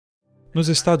Nos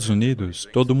Estados Unidos,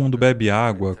 todo mundo bebe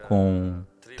água com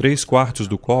 3/4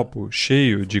 do copo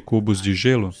cheio de cubos de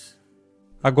gelo.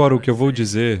 Agora, o que eu vou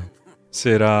dizer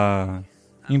será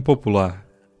impopular.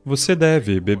 Você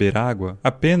deve beber água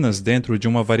apenas dentro de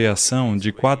uma variação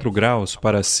de 4 graus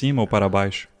para cima ou para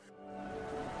baixo.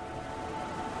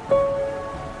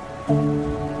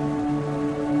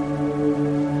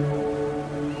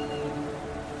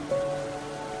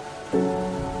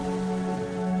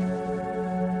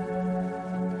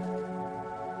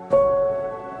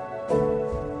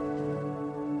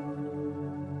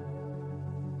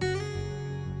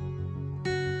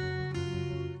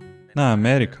 Na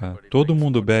América, todo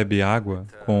mundo bebe água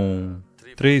com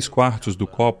 3/4 do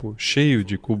copo cheio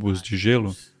de cubos de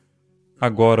gelo.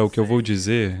 Agora, o que eu vou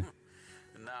dizer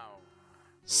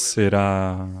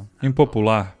será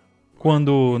impopular.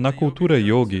 Quando, na cultura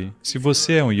yogi, se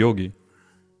você é um yogi,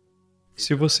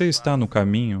 se você está no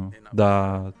caminho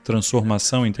da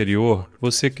transformação interior,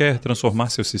 você quer transformar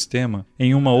seu sistema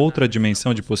em uma outra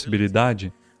dimensão de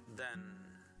possibilidade,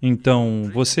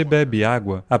 então você bebe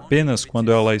água apenas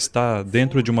quando ela está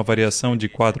dentro de uma variação de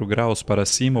 4 graus para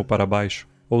cima ou para baixo.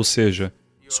 Ou seja,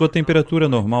 sua temperatura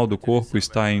normal do corpo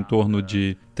está em torno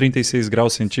de 36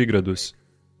 graus centígrados,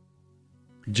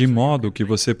 de modo que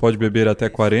você pode beber até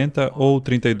 40 ou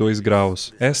 32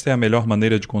 graus. Esta é a melhor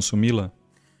maneira de consumi-la.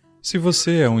 Se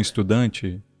você é um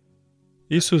estudante,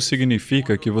 isso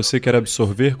significa que você quer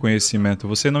absorver conhecimento.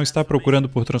 Você não está procurando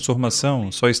por transformação,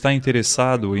 só está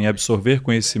interessado em absorver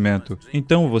conhecimento.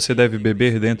 Então você deve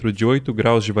beber dentro de 8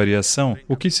 graus de variação,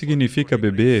 o que significa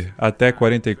beber até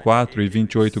 44 e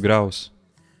 28 graus.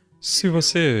 Se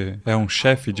você é um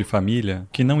chefe de família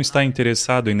que não está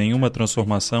interessado em nenhuma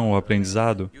transformação ou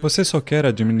aprendizado, você só quer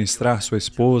administrar sua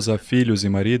esposa, filhos e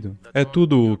marido, é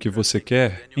tudo o que você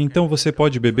quer, então você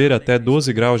pode beber até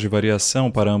 12 graus de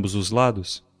variação para ambos os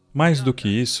lados. Mais do que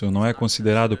isso, não é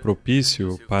considerado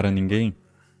propício para ninguém.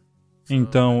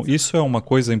 Então, isso é uma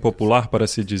coisa impopular para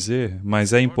se dizer,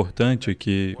 mas é importante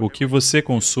que o que você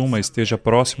consuma esteja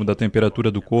próximo da temperatura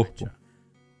do corpo.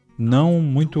 Não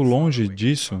muito longe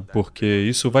disso, porque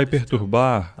isso vai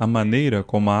perturbar a maneira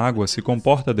como a água se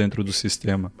comporta dentro do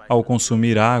sistema. Ao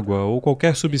consumir água ou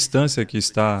qualquer substância que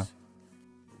está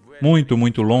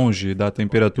muito longe da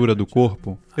temperatura do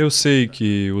corpo, eu sei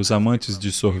que os amantes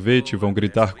de sorvete vão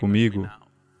gritar comigo.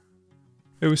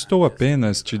 Eu estou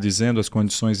apenas te dizendo as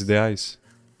condições ideais.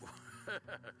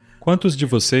 Quantos de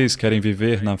vocês querem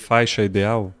viver na faixa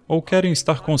ideal? Ou querem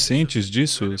estar conscientes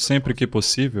disso sempre que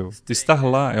possível? Estar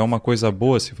lá é uma coisa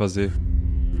boa a se fazer.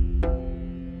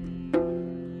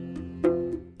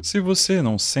 Se você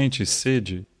não sente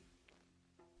sede,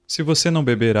 se você não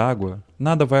beber água,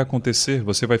 nada vai acontecer,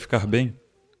 você vai ficar bem.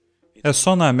 É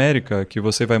só na América que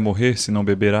você vai morrer se não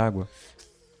beber água.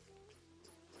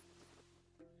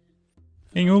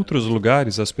 Em outros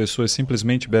lugares, as pessoas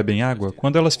simplesmente bebem água.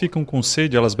 Quando elas ficam com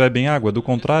sede, elas bebem água. Do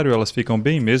contrário, elas ficam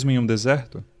bem mesmo em um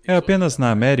deserto. É apenas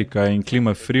na América, em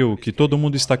clima frio, que todo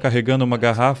mundo está carregando uma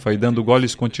garrafa e dando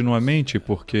goles continuamente,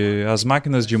 porque as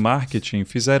máquinas de marketing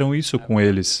fizeram isso com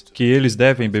eles, que eles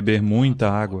devem beber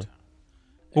muita água.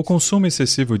 O consumo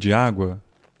excessivo de água,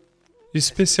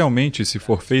 especialmente se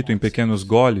for feito em pequenos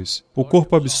goles, o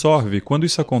corpo absorve. Quando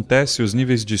isso acontece, os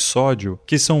níveis de sódio,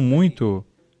 que são muito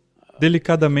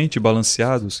delicadamente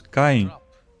balanceados, caem.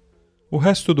 O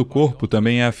resto do corpo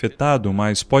também é afetado,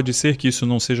 mas pode ser que isso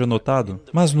não seja notado.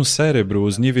 Mas no cérebro,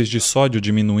 os níveis de sódio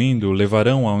diminuindo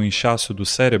levarão ao inchaço do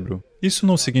cérebro. Isso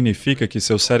não significa que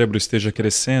seu cérebro esteja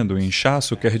crescendo.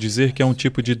 Inchaço quer dizer que é um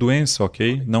tipo de doença,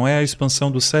 ok? Não é a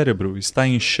expansão do cérebro. Está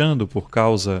inchando por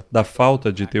causa da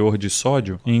falta de teor de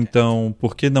sódio. Então,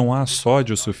 porque não há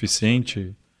sódio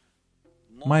suficiente,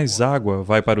 mais água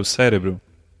vai para o cérebro.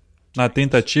 Na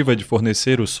tentativa de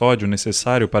fornecer o sódio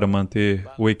necessário para manter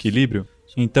o equilíbrio,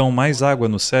 então mais água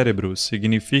no cérebro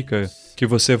significa que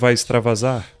você vai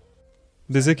extravasar.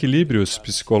 Desequilíbrios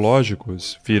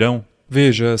psicológicos virão.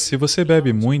 Veja, se você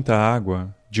bebe muita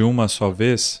água de uma só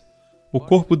vez, o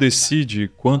corpo decide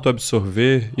quanto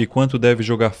absorver e quanto deve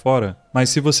jogar fora, mas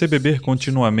se você beber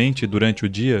continuamente durante o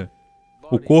dia,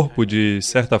 o corpo, de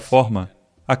certa forma,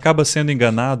 acaba sendo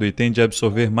enganado e tende a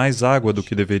absorver mais água do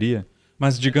que deveria.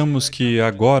 Mas digamos que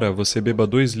agora você beba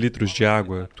 2 litros de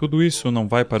água, tudo isso não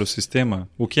vai para o sistema.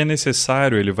 O que é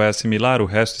necessário ele vai assimilar, o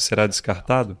resto será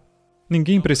descartado.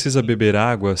 Ninguém precisa beber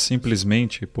água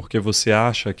simplesmente porque você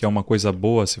acha que é uma coisa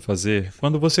boa a se fazer.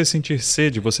 Quando você sentir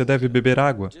sede, você deve beber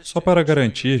água. Só para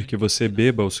garantir que você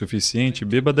beba o suficiente,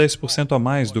 beba 10% a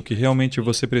mais do que realmente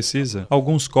você precisa.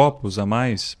 Alguns copos a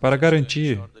mais, para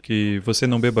garantir que você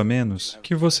não beba menos.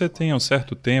 Que você tenha um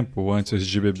certo tempo antes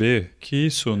de beber, que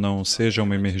isso não seja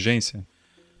uma emergência.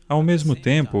 Ao mesmo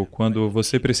tempo, quando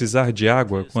você precisar de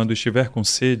água, quando estiver com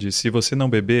sede, se você não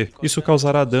beber, isso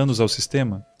causará danos ao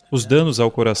sistema. Os danos ao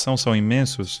coração são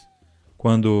imensos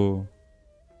quando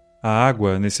a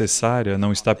água necessária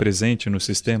não está presente no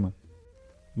sistema.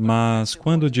 Mas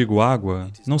quando digo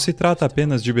água, não se trata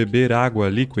apenas de beber água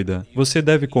líquida. Você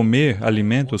deve comer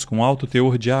alimentos com alto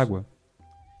teor de água.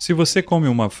 Se você come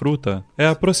uma fruta, é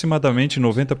aproximadamente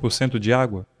 90% de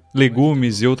água.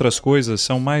 Legumes e outras coisas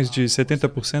são mais de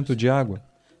 70% de água.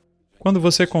 Quando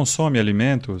você consome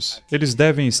alimentos, eles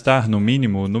devem estar, no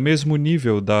mínimo, no mesmo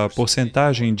nível da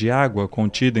porcentagem de água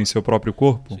contida em seu próprio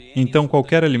corpo. Então,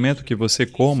 qualquer alimento que você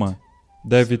coma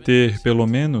deve ter, pelo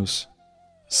menos,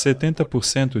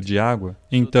 70% de água.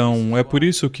 Então, é por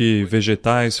isso que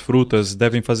vegetais, frutas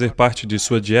devem fazer parte de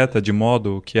sua dieta de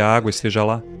modo que a água esteja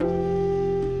lá.